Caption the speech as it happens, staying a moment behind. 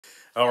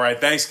All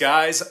right, thanks,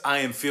 guys. I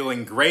am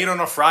feeling great on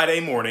a Friday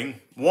morning.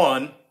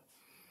 One,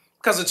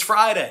 because it's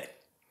Friday.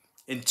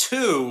 And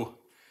two,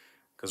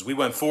 because we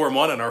went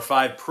 4-1 in our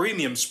 5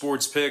 premium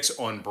sports picks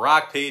on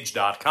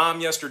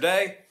BrockPage.com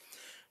yesterday.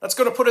 That's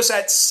going to put us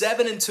at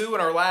 7-2 in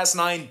our last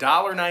 9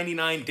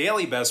 $1.99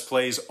 daily best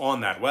plays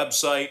on that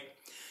website.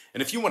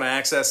 And if you want to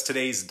access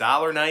today's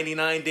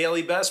 $1.99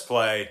 daily best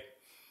play,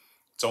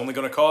 it's only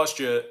going to cost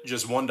you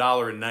just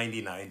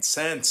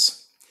 $1.99.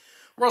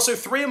 We're also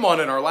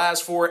 3-1 in our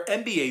last 4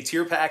 NBA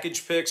tier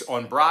package picks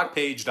on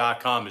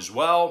BrockPage.com as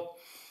well.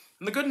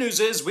 And the good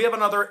news is we have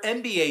another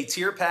NBA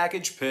tier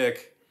package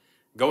pick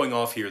going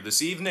off here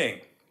this evening.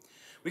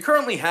 We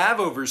currently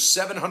have over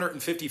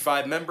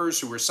 755 members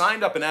who are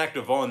signed up and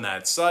active on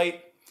that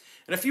site.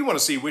 And if you want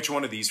to see which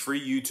one of these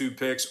free YouTube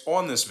picks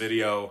on this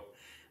video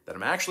that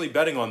I'm actually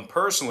betting on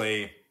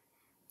personally,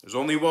 there's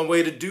only one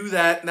way to do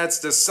that, and that's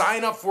to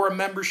sign up for a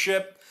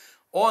membership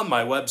on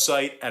my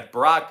website at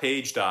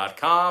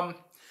BrockPage.com.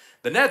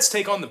 The Nets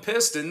take on the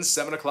Pistons,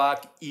 7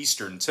 o'clock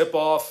Eastern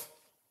tip-off.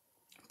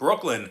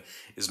 Brooklyn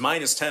is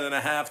minus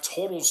 10.5,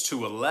 totals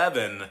to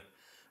 11.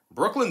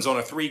 Brooklyn's on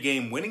a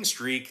 3-game winning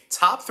streak,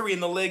 top 3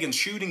 in the league in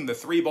shooting the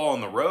 3-ball on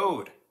the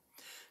road.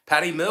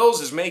 Patty Mills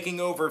is making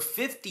over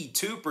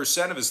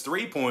 52% of his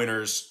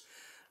three-pointers,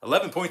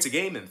 11 points a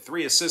game and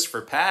 3 assists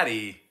for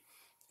Patty.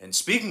 And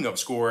speaking of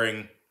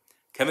scoring,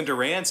 Kevin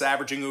Durant's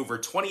averaging over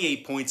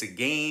 28 points a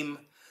game,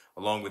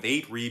 along with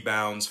 8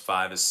 rebounds,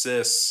 5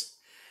 assists.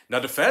 Now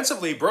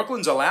defensively,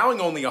 Brooklyn's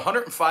allowing only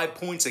 105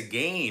 points a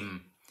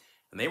game,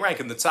 and they rank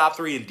in the top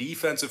 3 in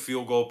defensive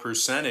field goal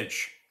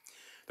percentage.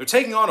 They're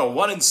taking on a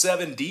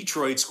 1-7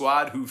 Detroit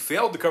squad who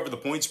failed to cover the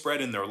point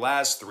spread in their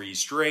last 3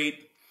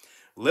 straight.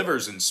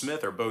 Livers and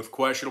Smith are both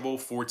questionable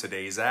for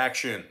today's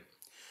action.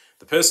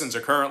 The Pistons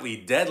are currently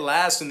dead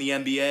last in the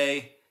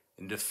NBA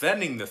in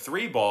defending the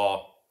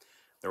 3-ball.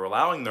 They're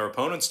allowing their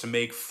opponents to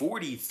make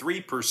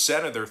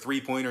 43% of their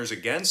three-pointers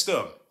against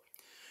them.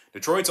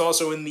 Detroit's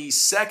also in the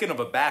second of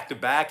a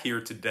back-to-back here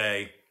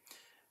today.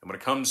 And when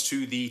it comes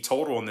to the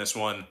total in this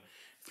one,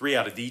 3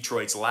 out of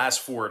Detroit's last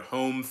 4 at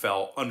home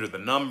fell under the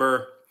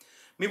number.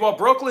 Meanwhile,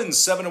 Brooklyn's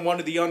 7-1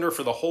 to the under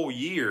for the whole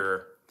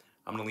year.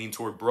 I'm going to lean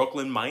toward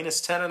Brooklyn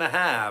minus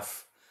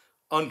 10.5,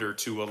 under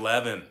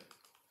 211.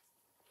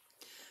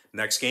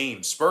 Next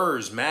game,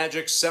 Spurs,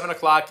 Magic, 7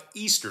 o'clock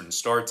Eastern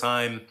start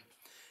time.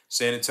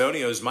 San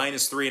Antonio's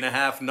minus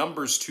 3.5,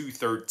 numbers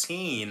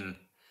 213.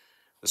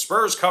 The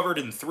Spurs covered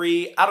in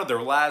 3 out of their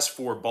last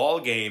 4 ball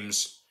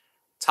games,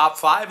 top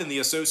 5 in the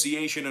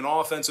association in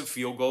offensive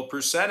field goal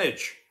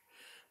percentage.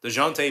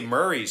 DeJounte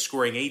Murray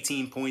scoring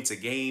 18 points a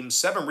game,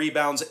 7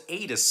 rebounds,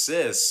 8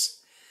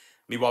 assists.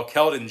 Meanwhile,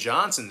 Keldon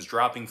Johnson's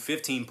dropping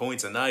 15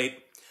 points a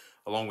night,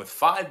 along with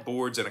 5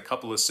 boards and a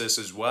couple assists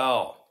as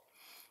well.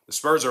 The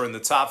Spurs are in the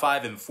top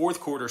 5 in fourth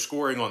quarter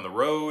scoring on the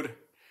road.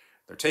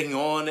 They're taking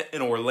on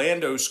an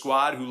Orlando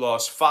squad who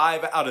lost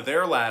 5 out of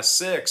their last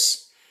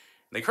 6.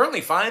 They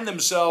currently find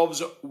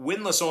themselves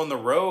winless on the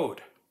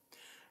road.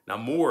 Now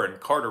Moore and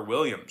Carter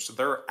Williams,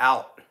 they're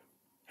out.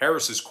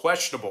 Harris is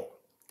questionable.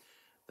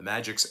 The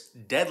Magic's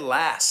dead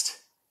last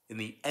in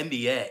the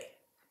NBA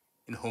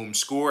in home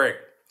scoring.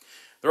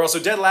 They're also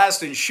dead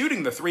last in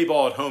shooting the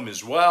 3-ball at home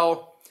as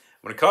well.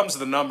 When it comes to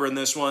the number in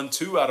this one,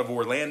 2 out of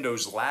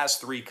Orlando's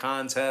last 3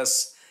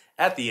 contests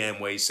at the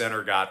Amway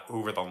Center got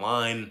over the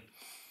line.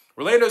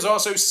 Orlando's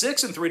also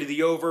 6-3 to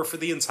the over for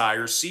the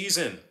entire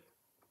season.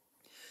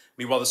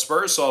 Meanwhile, the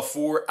Spurs saw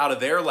 4 out of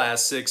their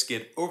last 6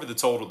 get over the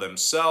total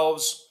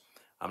themselves.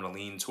 I'm going to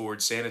lean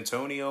towards San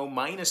Antonio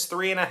minus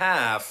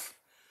 3.5,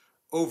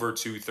 over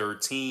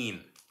 213.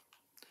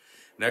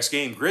 Next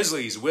game,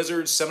 Grizzlies,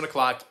 Wizards, 7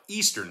 o'clock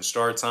Eastern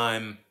start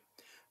time.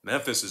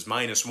 Memphis is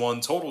minus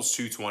 1, totals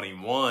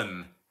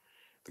 221.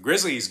 The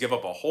Grizzlies give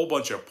up a whole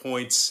bunch of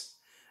points.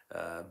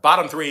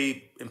 Bottom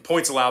 3 in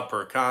points allowed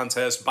per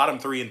contest, bottom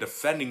 3 in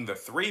defending the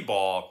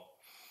 3-ball.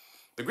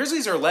 The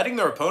Grizzlies are letting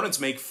their opponents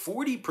make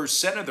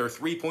 40% of their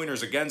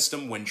three-pointers against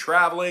them when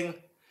traveling.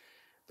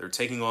 They're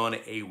taking on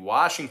a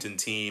Washington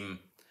team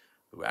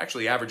who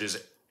actually averages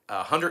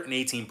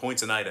 118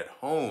 points a night at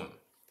home.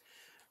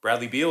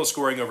 Bradley Beal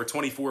scoring over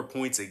 24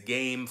 points a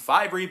game,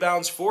 5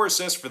 rebounds, 4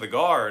 assists for the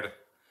guard.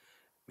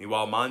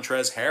 Meanwhile,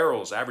 Montrezl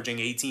Harrell's averaging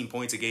 18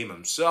 points a game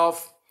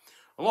himself,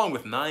 along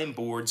with 9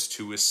 boards,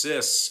 2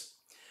 assists.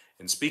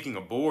 And speaking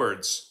of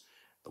boards,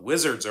 the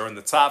Wizards are in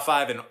the top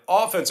 5 in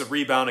offensive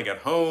rebounding at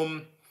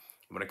home.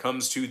 When it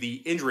comes to the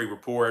injury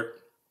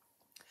report,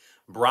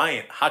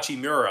 Bryant,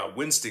 Hachimura,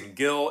 Winston,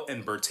 Gill,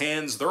 and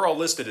Bertans, they're all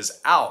listed as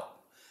out.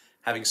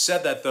 Having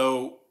said that,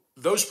 though,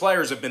 those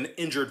players have been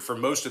injured for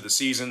most of the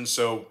season,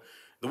 so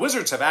the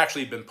Wizards have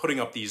actually been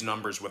putting up these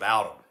numbers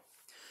without them.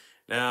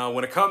 Now,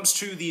 when it comes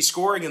to the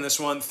scoring in this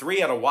one,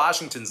 3 out of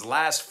Washington's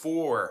last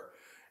 4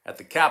 at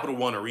the Capital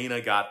One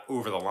Arena got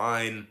over the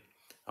line.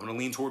 I'm going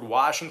to lean toward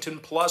Washington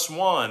plus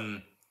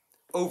 1,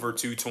 over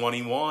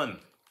 221.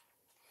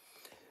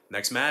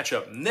 Next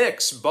matchup,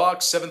 Knicks,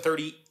 Bucks,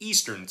 7:30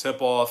 Eastern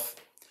tip-off.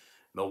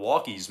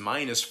 Milwaukee's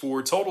minus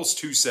 4, totals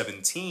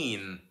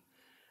 217.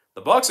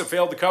 The Bucks have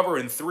failed to cover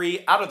in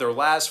 3 out of their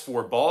last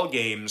 4 ball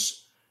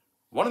games,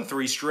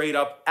 1-3 straight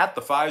up at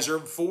the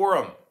Fiserv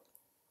Forum.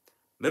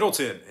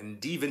 Middleton and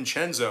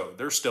DiVincenzo,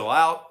 they're still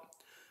out.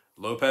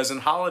 Lopez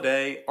and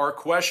Holiday are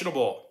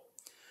questionable.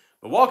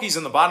 Milwaukee's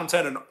in the bottom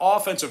 10 in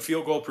offensive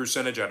field goal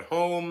percentage at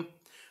home.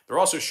 They're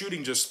also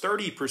shooting just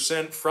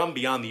 30% from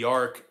beyond the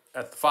arc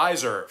at the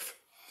Fiserv.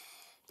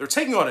 They're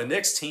taking on a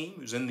Knicks team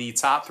who's in the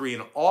top 3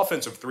 in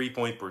offensive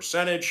three-point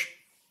percentage.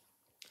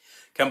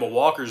 Kemba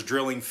Walker's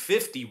drilling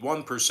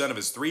 51% of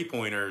his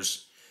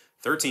three-pointers,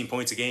 13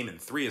 points a game and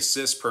 3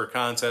 assists per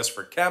contest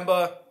for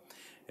Kemba.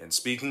 And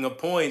speaking of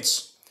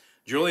points,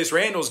 Julius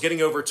Randle's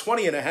getting over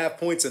 20.5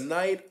 points a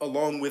night,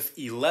 along with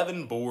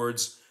 11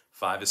 boards,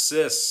 5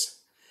 assists.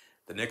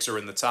 The Knicks are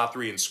in the top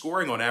 3 in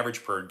scoring on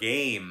average per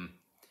game.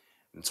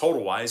 And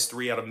total-wise,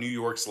 3 out of New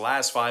York's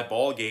last 5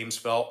 ball games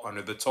fell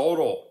under the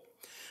total.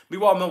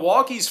 Meanwhile,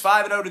 Milwaukee's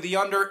 5-0 to the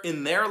under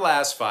in their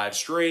last 5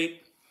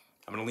 straight.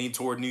 I'm going to lean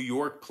toward New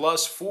York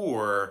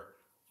 +4,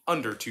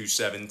 under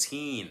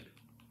 217.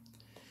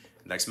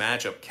 Next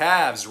matchup,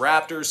 Cavs,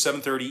 Raptors,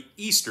 7:30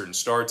 Eastern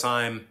start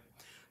time.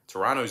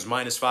 Toronto's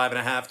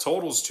 -5.5,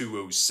 totals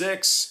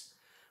 206.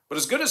 But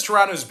as good as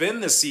Toronto's been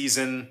this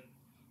season,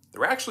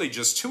 they're actually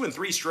just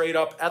 2-3 straight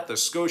up at the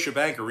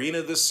Scotiabank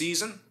Arena this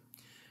season.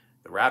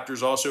 The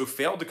Raptors also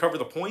failed to cover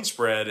the point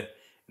spread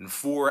in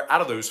 4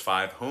 out of those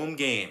 5 home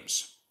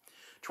games.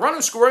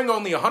 Toronto scoring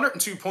only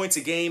 102 points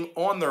a game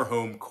on their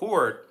home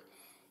court,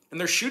 and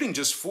they're shooting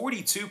just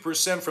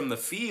 42% from the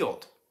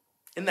field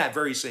in that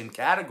very same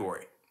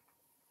category.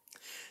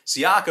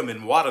 Siakam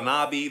and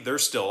Watanabe, they're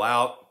still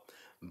out.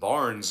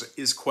 Barnes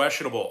is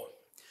questionable.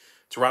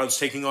 Toronto's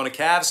taking on a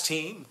Cavs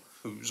team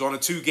who's on a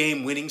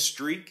 2-game winning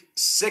streak,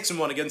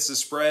 6-1 against the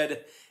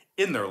spread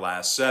in their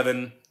last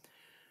 7.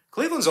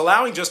 Cleveland's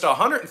allowing just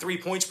 103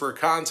 points per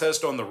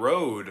contest on the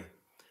road,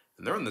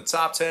 and they're in the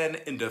top 10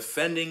 in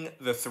defending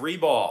the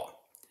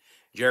 3-ball.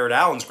 Jared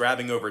Allen's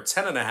grabbing over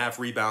 10.5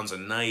 rebounds a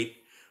night,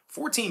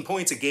 14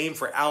 points a game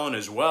for Allen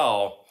as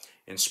well.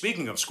 And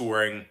speaking of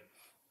scoring,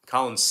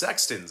 Colin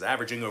Sexton's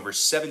averaging over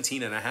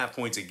 17.5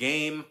 points a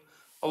game,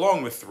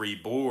 along with 3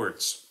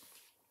 boards.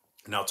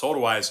 Now,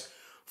 total-wise,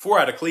 4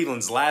 out of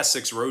Cleveland's last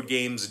 6 road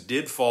games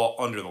did fall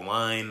under the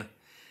line.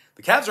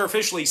 The Cavs are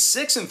officially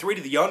 6-3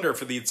 to the under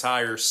for the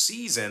entire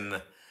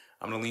season.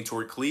 I'm going to lean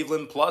toward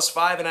Cleveland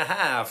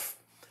 +5.5,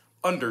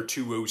 under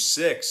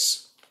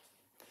 206.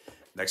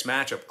 Next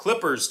matchup,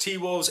 Clippers,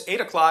 T-Wolves,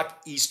 8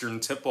 o'clock Eastern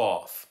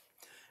tip-off.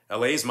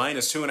 LA's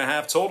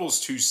 -2.5, totals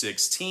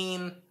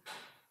 216.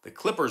 The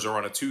Clippers are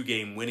on a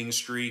 2-game winning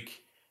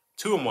streak,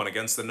 2-1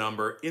 against the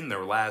number in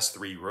their last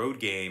 3 road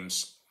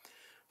games.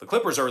 The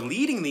Clippers are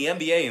leading the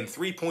NBA in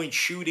three-point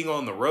shooting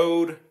on the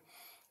road.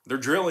 They're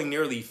drilling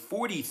nearly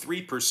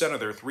 43% of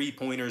their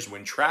three-pointers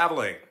when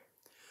traveling.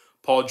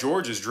 Paul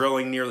George is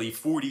drilling nearly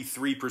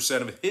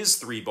 43% of his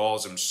 3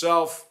 balls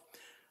himself,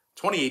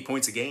 28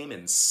 points a game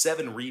and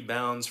 7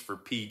 rebounds for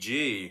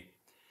PG.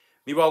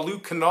 Meanwhile,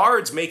 Luke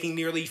Kennard's making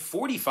nearly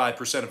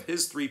 45% of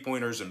his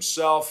 3-pointers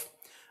himself,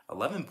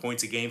 11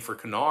 points a game for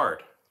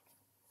Kennard.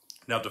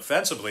 Now,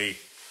 defensively,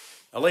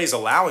 LA's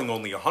allowing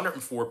only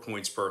 104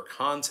 points per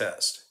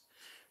contest.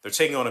 They're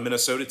taking on a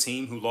Minnesota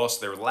team who lost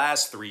their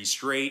last 3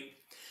 straight,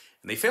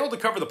 and they failed to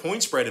cover the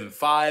point spread in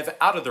 5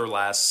 out of their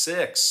last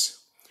 6.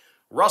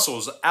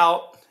 Russell's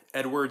out.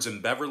 Edwards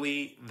and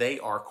Beverly, they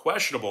are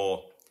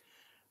questionable.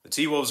 The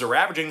T-Wolves are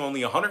averaging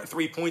only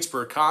 103 points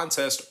per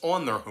contest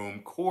on their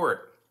home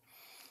court.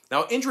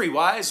 Now,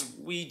 injury-wise,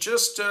 we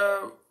just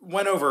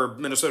went over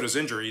Minnesota's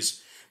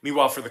injuries.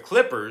 Meanwhile, for the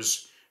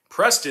Clippers,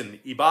 Preston,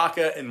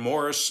 Ibaka, and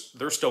Morris,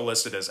 they're still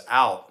listed as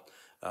out.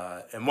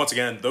 And once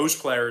again, those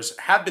players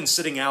have been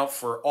sitting out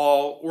for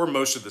all or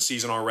most of the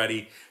season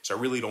already, so I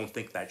really don't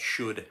think that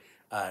should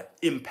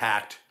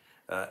impact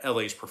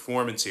LA's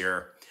performance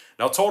here.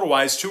 Now,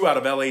 total-wise, 2 out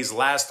of LA's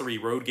last 3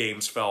 road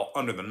games fell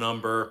under the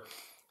number,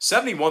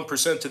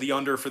 71% to the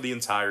under for the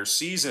entire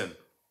season.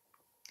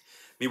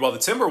 Meanwhile, the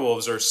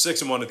Timberwolves are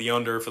 6-1 at the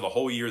under for the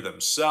whole year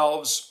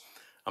themselves.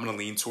 I'm going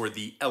to lean toward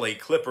the LA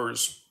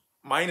Clippers,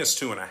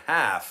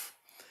 -2.5,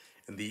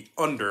 and the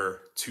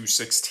under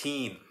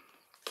 216.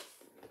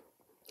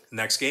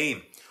 Next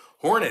game,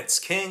 Hornets,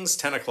 Kings,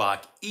 10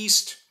 o'clock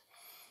East.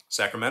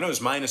 Sacramento's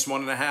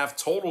 -1.5,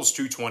 totals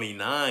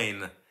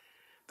 229.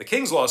 The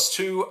Kings lost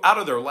 2 out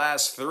of their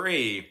last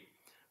 3.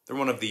 They're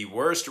one of the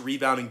worst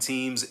rebounding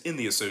teams in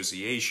the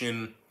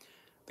association.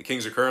 The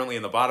Kings are currently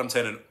in the bottom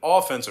 10 in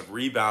offensive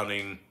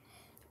rebounding,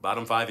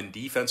 bottom 5 in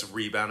defensive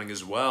rebounding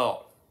as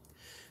well.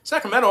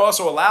 Sacramento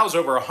also allows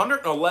over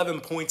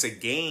 111 points a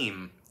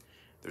game.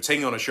 They're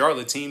taking on a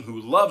Charlotte team who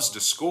loves to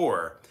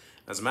score.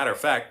 As a matter of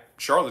fact,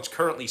 Charlotte's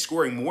currently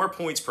scoring more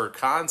points per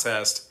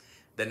contest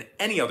than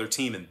any other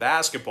team in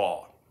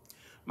basketball.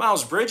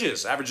 Miles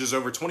Bridges averages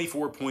over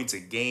 24 points a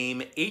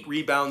game, 8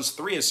 rebounds,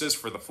 3 assists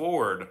for the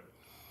forward.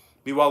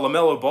 Meanwhile,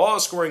 LaMelo Ball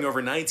is scoring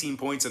over 19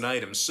 points a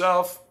night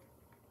himself,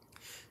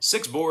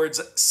 6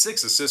 boards,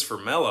 6 assists for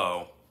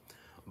Melo.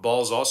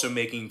 Ball's also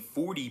making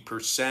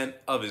 40%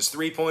 of his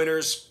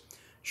 3-pointers.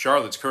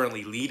 Charlotte's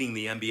currently leading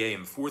the NBA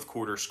in fourth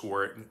quarter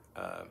scoring.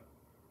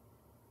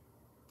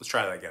 Let's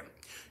try that again.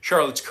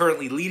 Charlotte's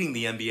currently leading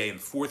the NBA in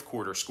fourth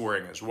quarter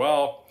scoring as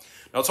well.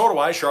 Now,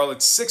 total-wise,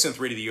 Charlotte's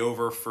 6-3 to the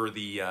over for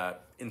the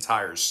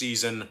entire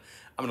season.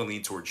 I'm going to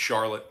lean towards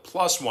Charlotte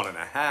plus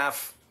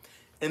 1.5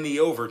 and the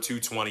over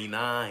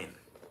 229.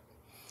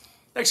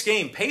 Next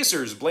game,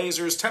 Pacers,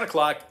 Blazers, 10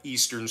 o'clock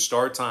Eastern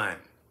start time.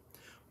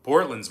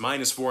 Portland's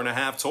minus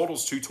 4.5,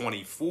 totals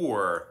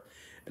 224.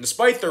 And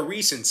despite their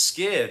recent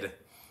skid,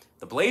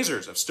 the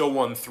Blazers have still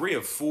won 3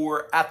 of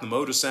 4 at the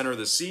Moda Center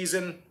this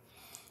season.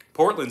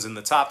 Portland's in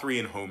the top 3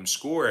 in home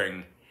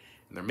scoring,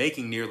 and they're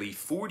making nearly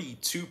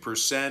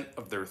 42%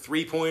 of their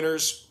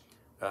three-pointers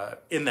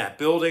in that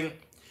building.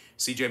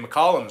 CJ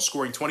McCollum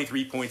scoring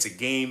 23 points a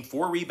game,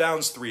 4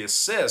 rebounds, 3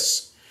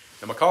 assists,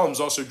 and McCollum's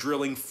also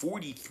drilling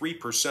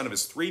 43% of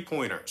his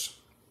three-pointers.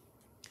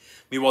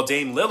 Meanwhile,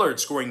 Dame Lillard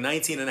scoring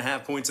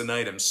 19.5 points a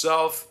night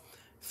himself,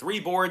 3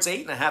 boards,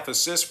 8.5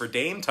 assists for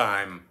Dame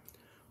time.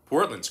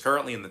 Portland's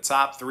currently in the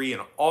top 3 in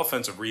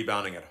offensive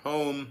rebounding at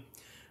home.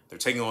 They're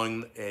taking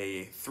on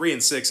a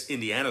 3-6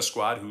 Indiana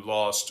squad who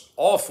lost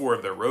all 4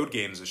 of their road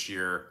games this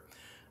year.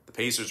 The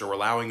Pacers are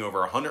allowing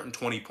over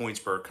 120 points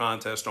per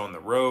contest on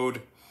the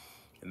road,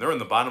 and they're in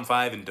the bottom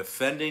 5 in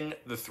defending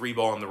the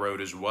 3-ball on the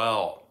road as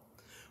well.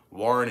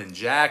 Warren and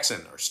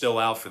Jackson are still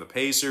out for the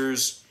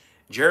Pacers.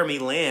 Jeremy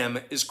Lamb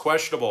is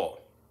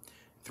questionable.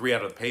 3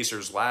 out of the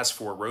Pacers' last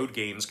 4 road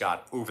games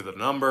got over the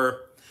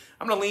number.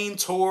 I'm going to lean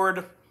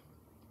toward...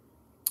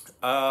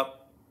 what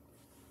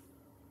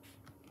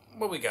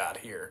we got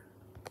here?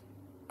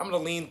 I'm going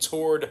to lean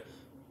toward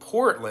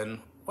Portland.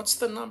 What's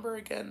the number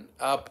again?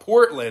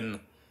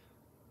 Portland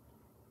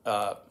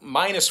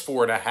minus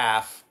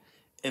 4.5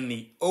 in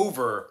the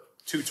over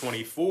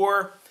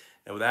 224.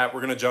 And with that, we're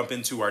going to jump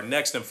into our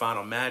next and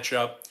final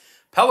matchup.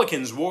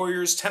 Pelicans,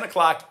 Warriors, 10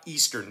 o'clock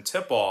Eastern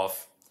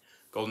tip-off.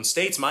 Golden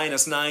State's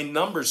minus 9,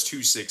 numbers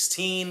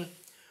 216.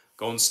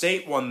 Golden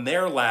State won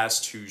their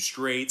last 2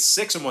 straight,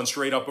 6-1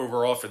 straight up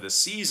overall for the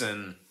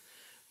season.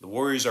 The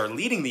Warriors are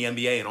leading the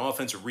NBA in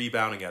offensive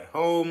rebounding at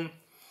home.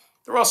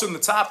 They're also in the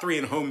top 3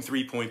 in home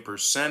three-point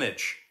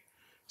percentage.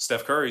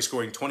 Steph Curry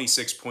scoring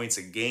 26 points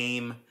a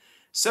game,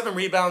 7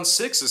 rebounds,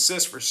 6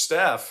 assists for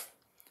Steph.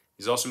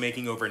 He's also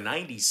making over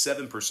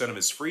 97% of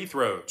his free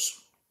throws.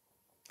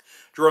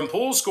 Jerome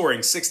Poole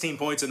scoring 16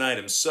 points a night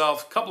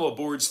himself, couple of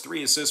boards,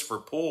 3 assists for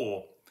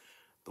Poole.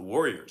 The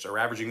Warriors are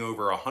averaging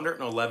over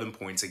 111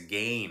 points a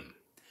game.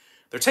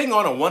 They're taking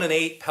on a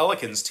 1-8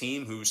 Pelicans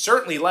team who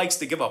certainly likes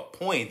to give up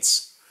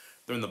points.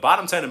 They're in the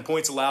bottom 10 in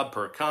points allowed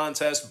per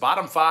contest,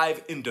 bottom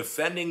 5 in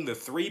defending the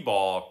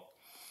 3-ball.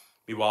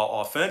 Meanwhile,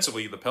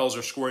 offensively, the Pels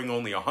are scoring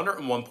only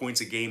 101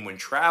 points a game when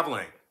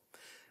traveling.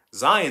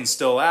 Zion's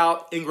still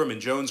out. Ingram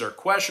and Jones are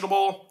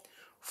questionable.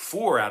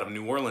 4 out of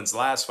New Orleans'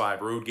 last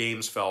 5 road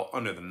games fell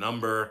under the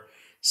number.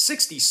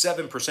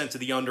 67% to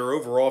the under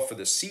overall for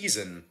the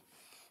season.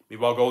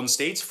 Meanwhile, Golden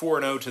State's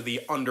 4-0 to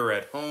the under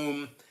at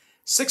home.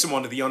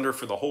 6-1 to the under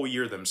for the whole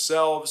year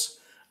themselves.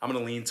 I'm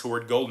going to lean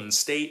toward Golden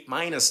State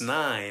minus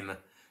 9,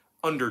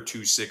 under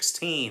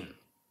 216.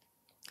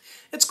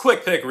 It's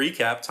quick pick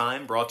recap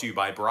time brought to you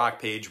by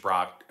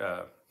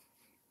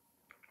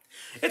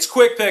It's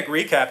quick pick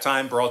recap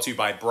time brought to you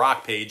by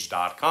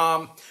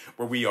BrockPage.com,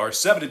 where we are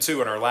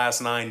 7-2 in our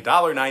last 9,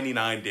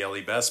 $1.99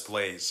 daily best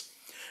plays.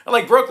 I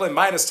like Brooklyn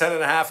minus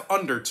 10.5,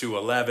 under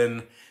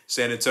 211.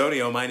 San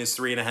Antonio minus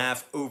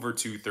 3.5, over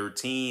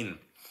 213.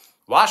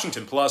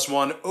 Washington plus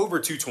 1, over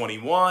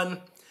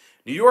 221.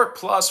 New York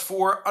plus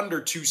 4,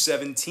 under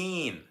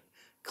 217.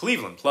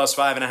 Cleveland plus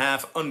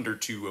 5.5, under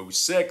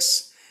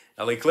 206.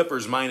 LA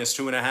Clippers minus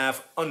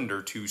 2.5,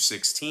 under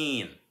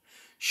 216.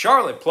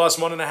 Charlotte plus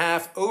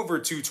 1.5, over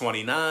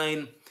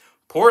 229.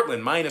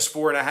 Portland minus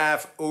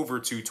 4.5, over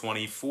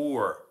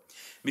 224.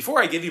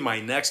 Before I give you my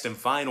next and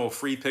final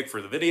free pick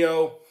for the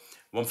video,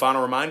 one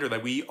final reminder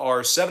that we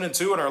are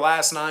 7-2 in our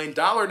last 9,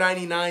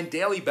 $1.99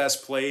 daily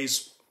best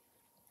plays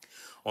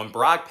on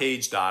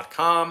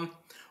BrockPage.com.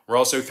 We're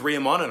also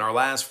 3-1 in our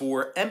last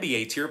 4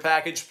 NBA tier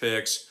package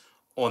picks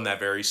on that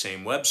very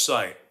same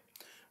website.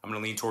 I'm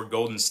going to lean toward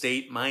Golden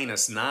State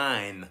minus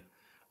 9,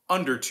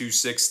 under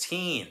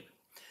 216.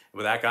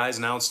 With that, guys,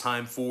 now it's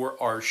time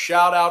for our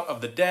shout-out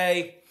of the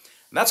day.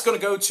 And that's going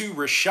to go to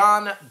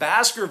Rashawn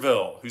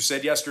Baskerville, who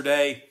said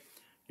yesterday,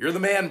 "You're the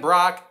man,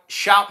 Brock.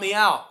 Shout me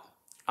out.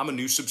 I'm a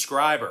new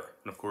subscriber."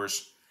 And, of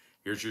course,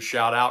 here's your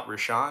shout-out,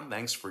 Rashawn.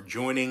 Thanks for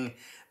joining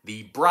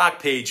the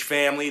Brock Page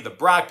family, the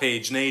Brock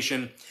Page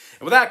Nation.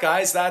 And with that,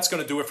 guys, that's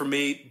going to do it for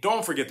me.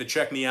 Don't forget to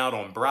check me out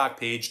on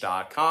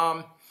BrockPage.com.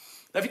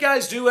 Now, if you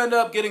guys do end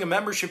up getting a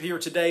membership here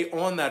today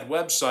on that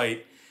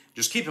website,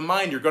 just keep in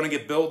mind you're going to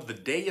get billed the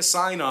day you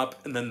sign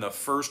up and then the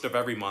first of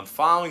every month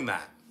following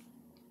that.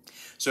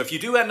 So if you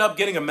do end up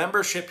getting a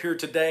membership here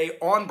today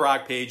on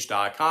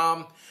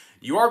BrockPage.com,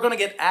 you are going to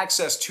get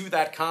access to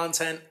that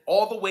content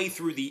all the way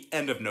through the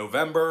end of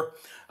November.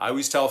 I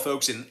always tell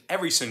folks in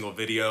every single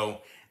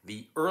video,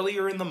 the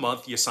earlier in the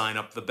month you sign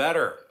up, the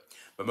better.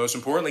 But most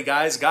importantly,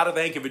 guys, got to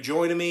thank you for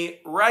joining me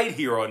right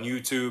here on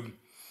YouTube.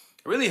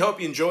 I really hope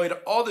you enjoyed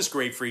all this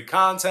great free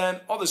content,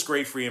 all this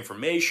great free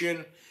information.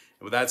 And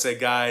with that said,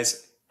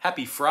 guys,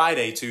 happy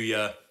Friday to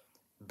you.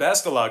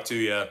 Best of luck to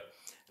you.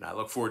 And I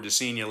look forward to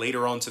seeing you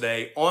later on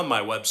today on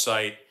my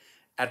website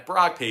at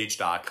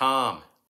brockpage.com.